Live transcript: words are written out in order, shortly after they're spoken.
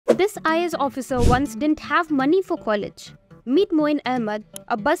This IAS officer once didn't have money for college. Meet Moin Ahmad,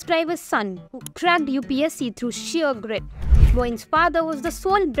 a bus driver's son who cracked UPSC through sheer grit. Moin's father was the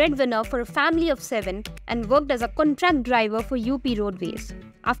sole breadwinner for a family of 7 and worked as a contract driver for UP Roadways.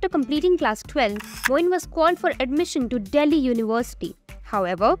 After completing class 12, Moin was called for admission to Delhi University.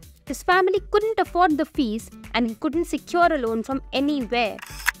 However, his family couldn't afford the fees and he couldn't secure a loan from anywhere.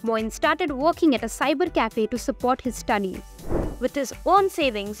 Moin started working at a cyber cafe to support his studies. With his own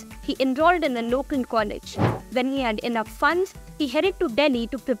savings, he enrolled in a local college. When he had enough funds, he headed to Delhi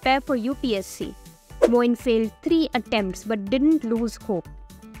to prepare for UPSC. Moin failed 3 attempts but didn't lose hope.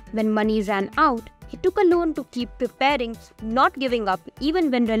 When money ran out, he took a loan to keep preparing, not giving up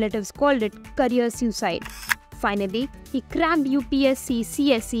even when relatives called it career suicide. Finally, he cracked UPSC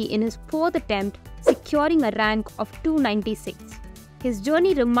CSE in his 4th attempt, securing a rank of 296. His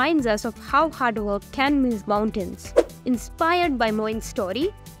journey reminds us of how hard work can move mountains. Inspired by Moin's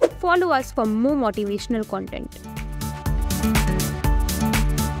story, follow us for more motivational content.